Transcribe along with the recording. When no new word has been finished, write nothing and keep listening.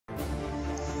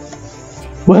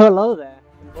Well, hello there,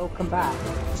 and welcome back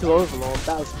to Overlord.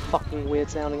 That was a fucking weird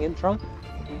sounding intro.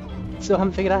 Still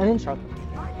haven't figured out an intro.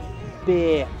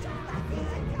 Beer.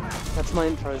 That's my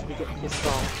intro as we get pissed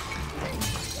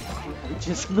off. And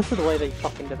just look at the way they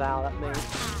fucking devour that meat.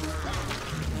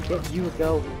 Get you a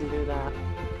girl who can do that.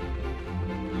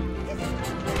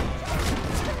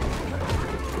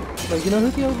 So you know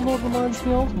who the Overlord reminds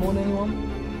me of more than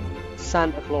anyone?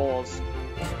 Santa Claus.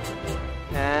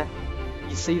 Nah.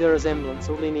 You see the resemblance,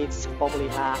 all he needs is a bobbly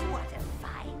hat. What a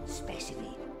fine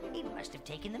specimen. It must have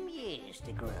taken them years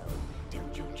to grow.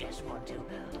 Don't you just want to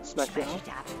smash it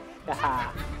up?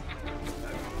 Haha.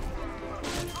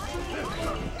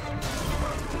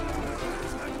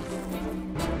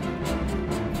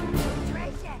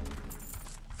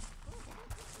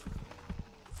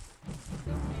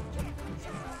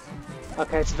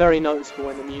 Okay, it's very noticeable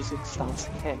when the music starts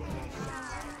again.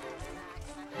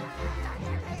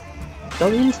 Go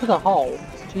into the hole.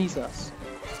 Jesus.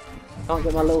 Can't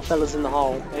get my little fellas in the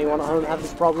hole. Anyone at home have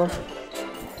this problem?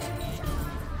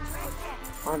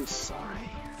 I'm sorry.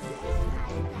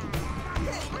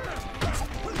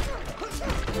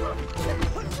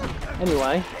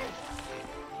 Anyway.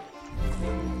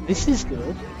 This is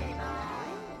good.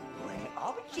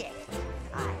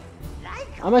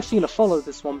 I'm actually going to follow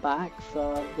this one back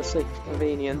for the sake of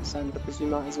convenience and because we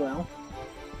might as well.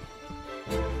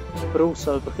 But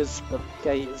also because the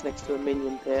gate is next to a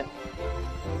minion pit.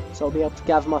 So I'll be able to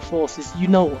gather my forces. You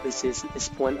know what this is at this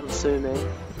point, I'm assuming.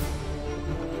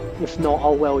 If not,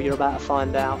 oh well, you're about to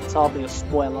find out. It's hardly a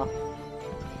spoiler.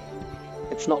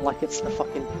 It's not like it's the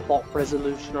fucking plot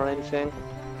resolution or anything.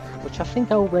 Which I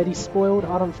think I already spoiled,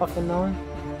 I don't fucking know.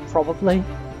 Probably.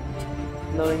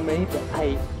 Knowing me, but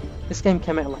hey, this game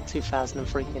came out in like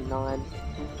 2009.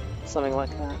 Something like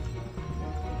that.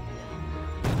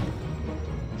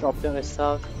 Dropped it on his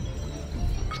tug.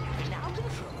 Now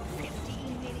control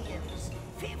 15 minions.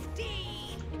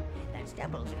 15! That's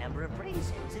double the number of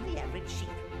brains in the average sheep.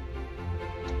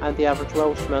 And the average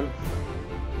Welshman.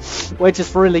 We're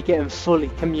just really getting fully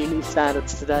community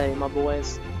standards today, my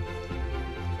boys.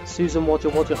 Susan Wodger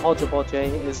Hodger Bodger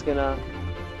is gonna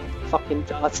fucking,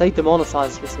 I'd say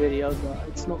demonetize this video, but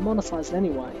it's not monetized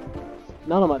anyway.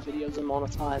 None of my videos are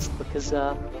monetized because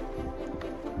you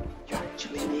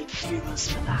actually need viewers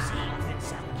for that. Even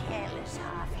some careless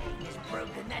halfling has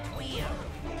broken that wheel.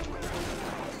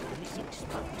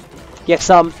 Get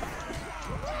some.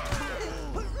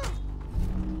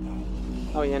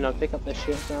 Oh yeah, no, pick up their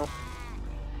shit now.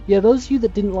 Yeah, those of you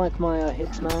that didn't like my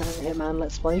Hitman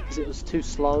Let's Play because it was too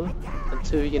slow and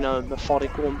too, you know,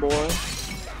 methodical and boring,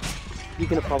 you're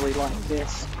gonna probably like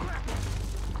this.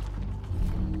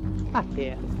 Back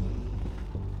here.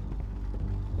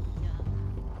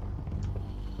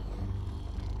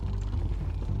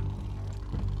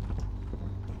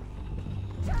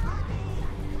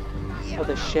 Oh,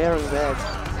 they're sharing beds.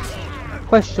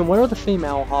 Question, where are the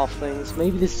female halflings?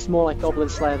 Maybe this is more like Goblin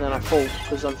Slayer than I thought,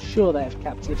 because I'm sure they have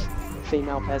captive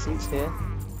female peasants here.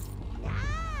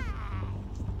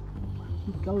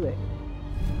 Go there.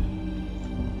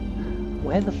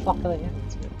 Where the fuck are they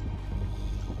headed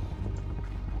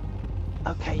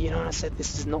to? Okay, you know, I said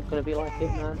this is not going to be like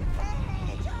Hitman.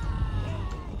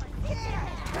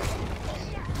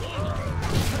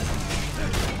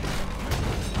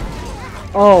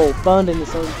 Oh, burned in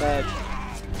his own bed.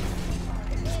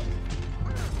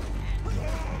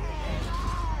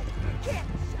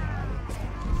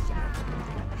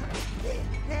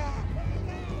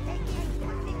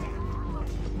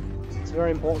 It's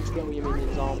very important to get all your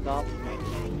minions armed up.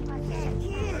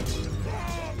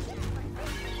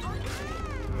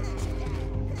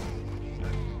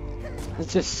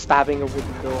 It's just stabbing a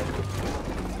wooden door.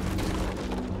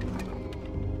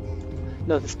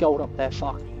 No, there's gold up there,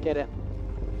 fuck. Get it.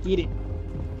 Get it.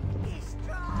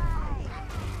 I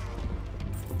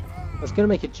was going to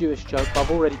make a Jewish joke, but I've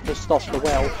already pissed off the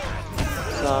Welsh.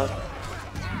 So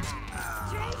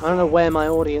I don't know where my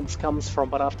audience comes from,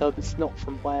 but I have to hope it's not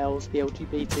from Wales, the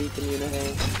LGBT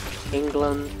community,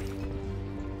 England,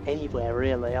 anywhere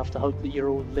really. I have to hope that you're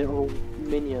all literal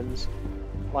minions.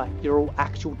 Like, you're all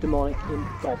actual demonic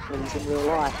goblins in real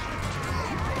life.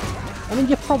 I mean,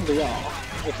 you probably are,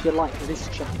 if you like this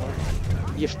channel.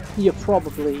 You're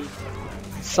probably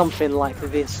something like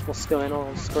this, what's going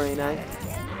on screen, eh?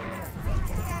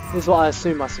 This is what I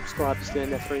assume my subscribers do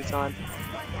in their free time.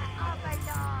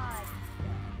 Are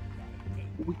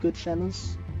we good,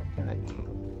 fellas? Okay,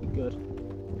 we're good.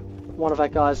 One of our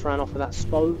guys ran off with that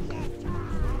spoke,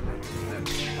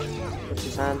 which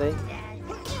is handy.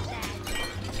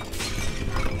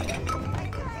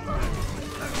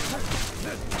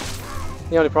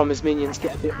 The only problem is minions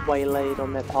get a bit waylaid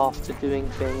on their path to doing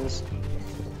things,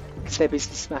 because they're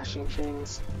busy smashing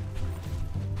things.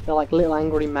 They're like little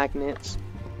angry magnets.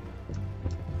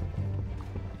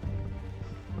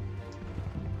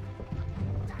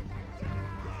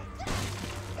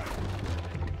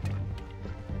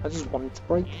 I just wanted to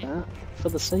break that for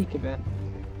the sake of it.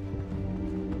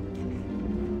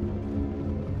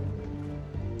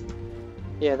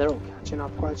 Yeah, they're all catching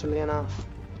up gradually enough.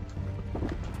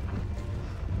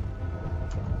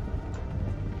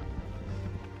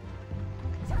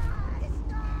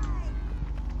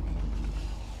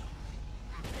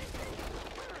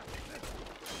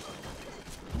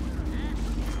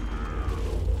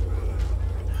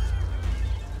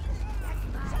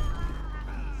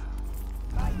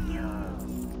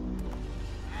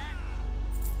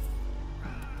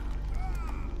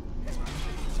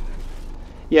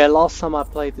 Yeah, last time I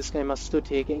played this game I stood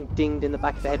here getting dinged in the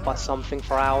back of the head by something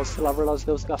for hours till I realised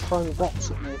there was a guy throwing rocks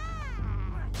at me.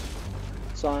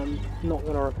 So I'm not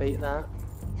going to repeat that.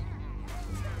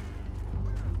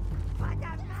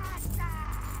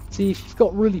 See, if you've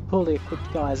got really poorly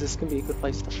equipped guys, this can be a good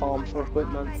place to farm for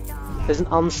equipment. There's an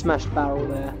unsmashed barrel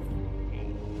there.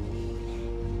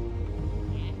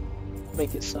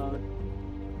 Make it so.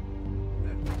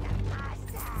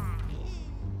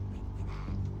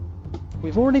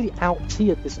 We've already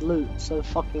out-tiered this loot so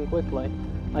fucking quickly.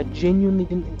 I genuinely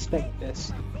didn't expect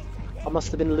this. I must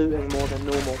have been looting more than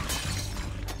normal.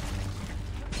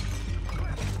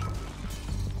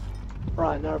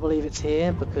 Right, now I believe it's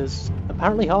here, because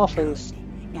apparently halflings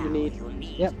you need...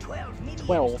 Yep,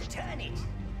 12.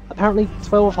 Apparently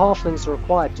 12 halflings are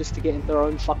required just to get into their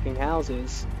own fucking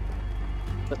houses.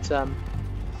 But,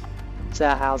 it's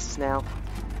our houses now.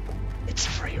 It's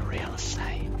free real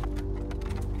estate.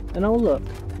 And oh look,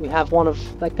 we have one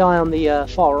of... that guy on the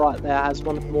far right there has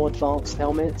one of the more advanced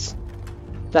helmets.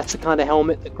 That's the kind of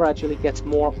helmet that gradually gets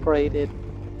more upgraded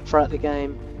throughout the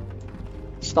game.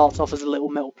 Starts off as a little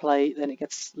metal plate, then it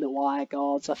gets little eye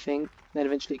guards, I think. Then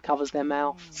eventually it covers their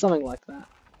mouth, something like that.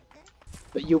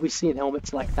 But you'll be seeing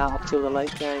helmets like that up till the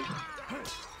late game.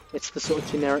 It's the sort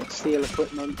of generic steel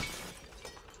equipment.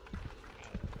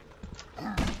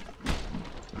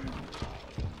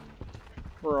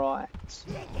 Right.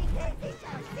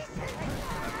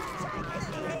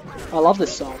 I love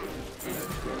this song.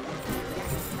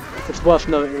 It's worth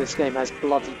noting this game has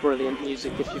bloody brilliant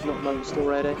music if you've not noticed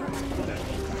already. A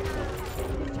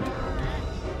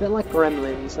bit like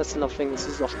Gremlins, that's another thing this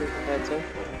is often compared to.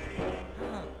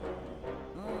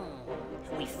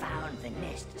 We found the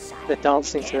nest site. They're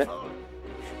dancing to it. Not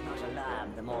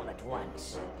alarm them all at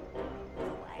once.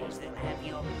 Otherwise they'll have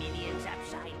your minions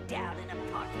upside down in a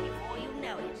pot before you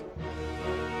know it.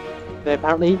 They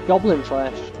apparently eat goblin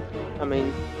flesh. I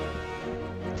mean,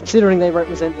 considering they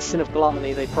represent the sin of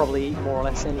gluttony, they probably eat more or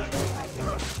less anything.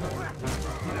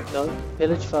 No,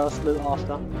 pillage first, loot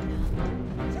after.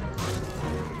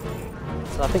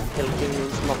 So I think pillaging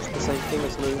means much the same thing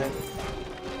as looting.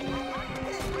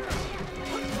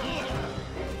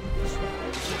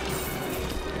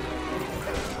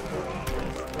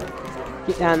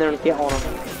 Get down there and get on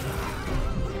them.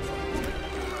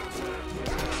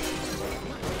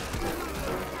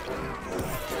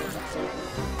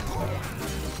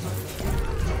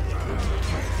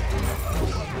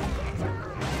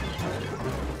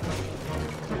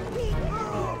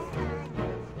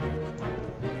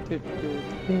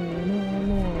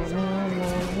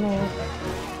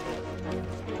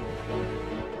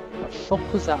 What the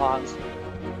fuck was that?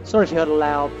 Sorry if you heard a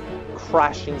loud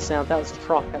crashing sound. That was the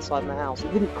truck outside my house.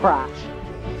 It didn't crash.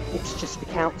 It's just the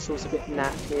council's a bit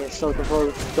naff here, so the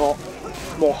road's got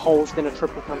more holes than a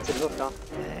triple punted hooker.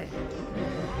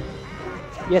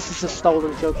 Yes, it's a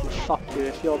stolen joke, and fuck you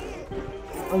if you're...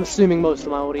 I'm assuming most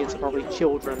of my audience are probably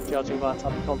children, judging by the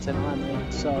type of content I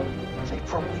make, so they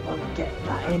probably won't get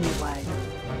that anyway.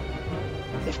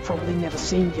 They've probably never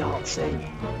seen Yahtzee.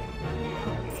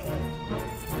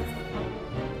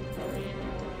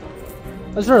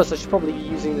 I just realised I should probably be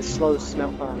using this slow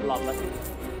smell. Oh, lovely.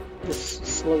 This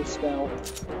slow spell.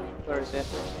 Where is it?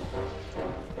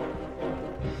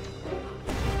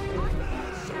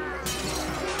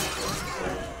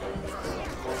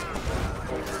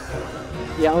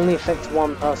 Yeah, only affects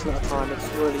one person at a time. It's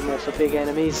really more for big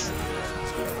enemies.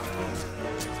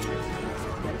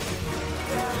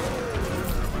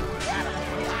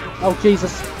 Oh,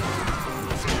 Jesus.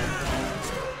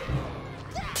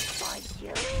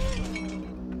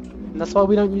 And that's why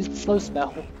we don't use the slow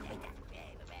spell.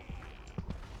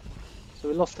 So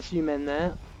we lost a few men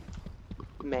there.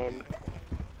 Men.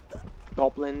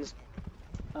 Goblins.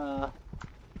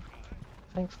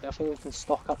 Thankfully, I think we can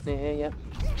stock up near here, yeah.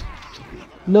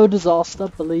 No disaster,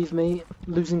 believe me.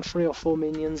 Losing 3 or 4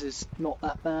 minions is not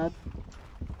that bad.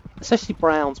 Especially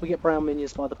browns. We get brown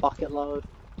minions by the bucket load.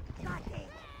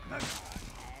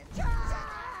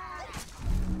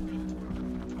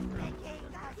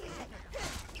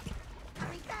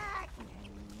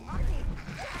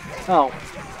 Oh,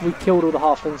 we killed all the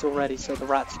halflings already, so the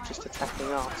rats are just attacking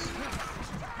us.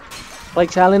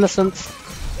 Blake's Al Innocent.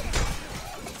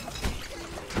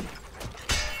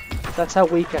 That's how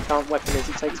weak our current weapon is.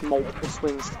 It takes multiple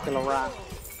swings to kill a rat.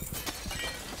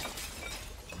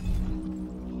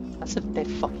 That's a dead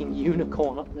fucking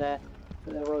unicorn up there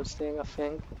that they're roasting, I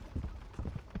think.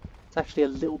 It's actually a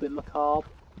little bit macabre.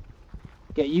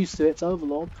 Get used to it, it's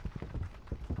Overlord.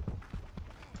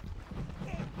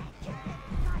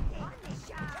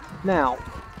 Now,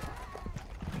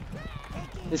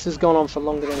 this has gone on for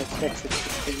longer than expected,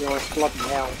 to be honest, bloody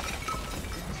hell.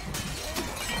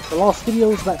 The last video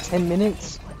was about 10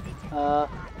 minutes. I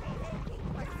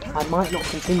might not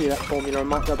continue that formula, I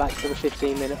might go back to the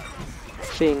 15-minute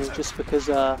thing, just because,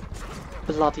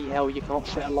 bloody hell, you can't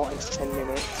fit a lot into 10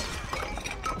 minutes.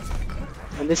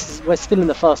 And we're still in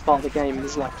the first part of the game,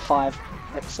 there's like 5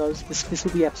 episodes. This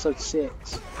will be episode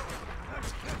 6.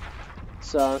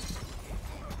 So,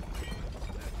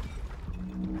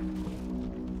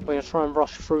 we're going to try and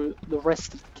rush through the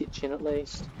rest of the kitchen at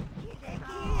least.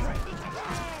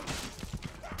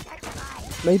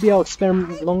 Maybe I'll experiment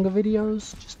with longer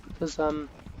videos, just because, and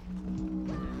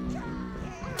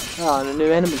a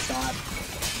new enemy type.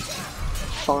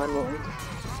 Finally.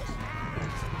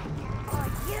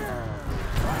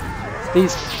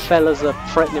 These fellas are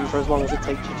threatening for as long as it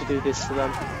takes you to do this to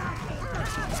them.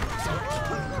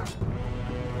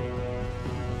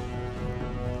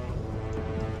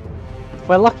 If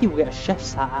we're lucky, we'll get a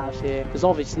chef's hat out of here, because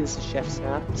obviously this is a chef's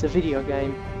hat. It's a video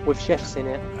game with chefs in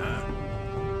it.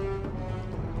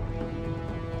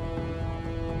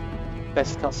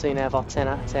 Best cutscene ever, 10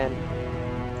 out of 10.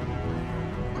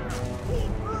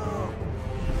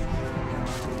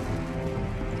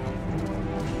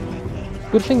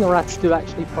 Good thing the rats do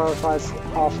actually prioritise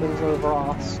halflings over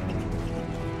us.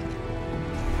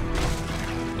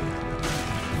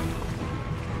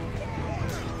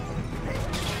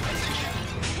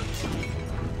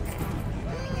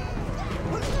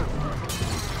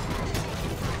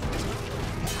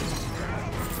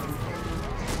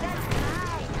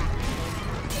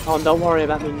 Oh, and don't worry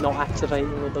about me not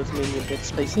activating all those minion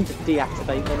bits. They seem to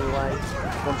deactivate anyway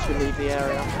once you leave the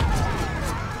area.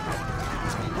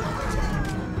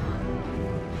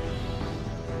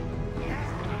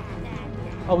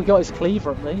 Oh, we got his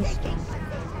cleaver at least.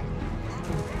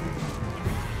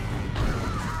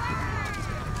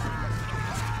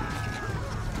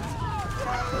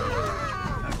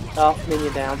 Oh,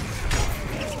 minion down.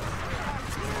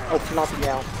 Oh, bloody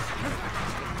hell.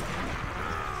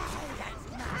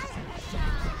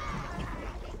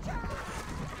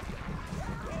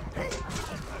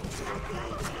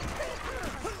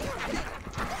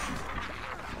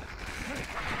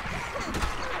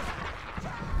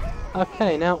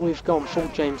 Okay, now we've gone full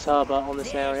James Herbert on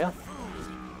this area.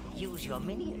 Use your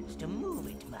minions to move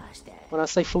it, master. When I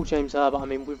say full James Herbert, I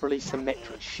mean we've released a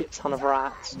metric shit ton of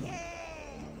rats.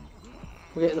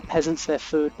 We get the peasants their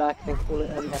food back and call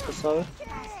it an episode.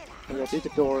 And yeah, do the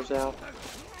doors out.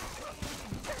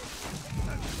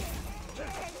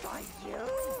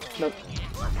 Nope.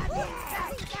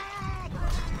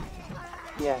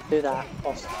 Yeah, do that.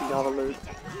 Boss, the other loot.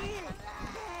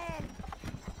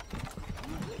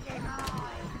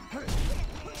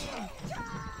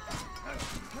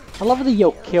 I love that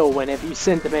you'll kill whenever you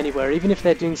send them anywhere, even if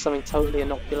they're doing something totally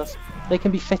innocuous. They can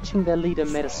be fetching their leader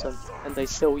medicine, and they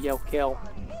still yell kill.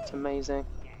 It's amazing.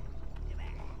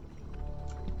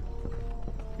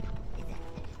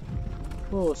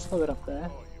 Oh, slow it up there.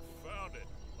 Oh, you found it.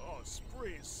 Oh,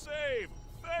 Spree is saved.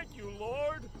 Thank you,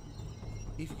 Lord.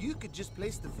 If you could just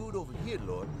place the food over here,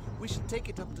 Lord, we should take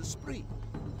it up to Spree.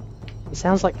 He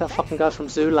sounds like that fucking guy from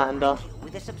Zoolander.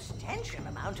 With a substantial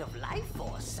amount of life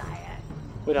force, sire.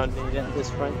 We don't need it at this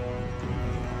rate.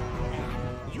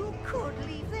 You could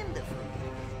leave them the food.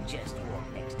 Just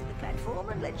walk next to the platform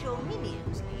and let your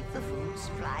minions leave the food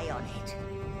supply on it.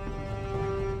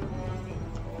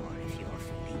 Or if you're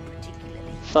feeling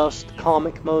particularly... First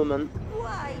karmic moment.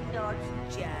 Why not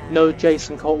just... No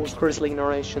Jason Cole's Grizzly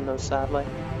narration though, sadly.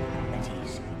 That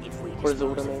is, if we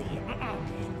Grizzled, I dispose of mean.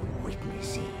 the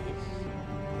witnesses.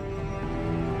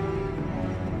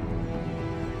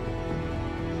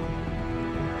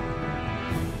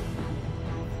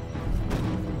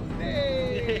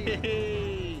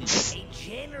 A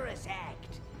generous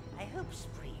act. I hope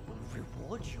Spree will reward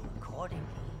reward you accordingly.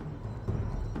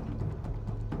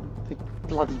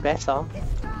 Bloody better.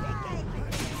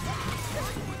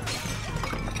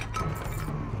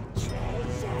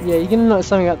 Yeah, you're gonna notice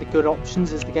something about the good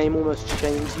options is the game almost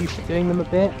shames you for doing them a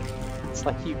bit. It's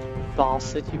like, you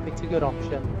bastard, you picked a good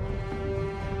option.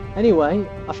 Anyway,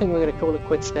 I think we're gonna call it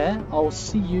quits there. I'll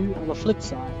see you on the flip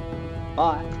side.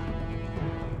 Bye.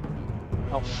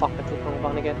 Oh fuck, I clicked the wrong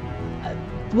button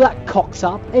again. That cocks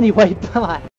up. Anyway, bye.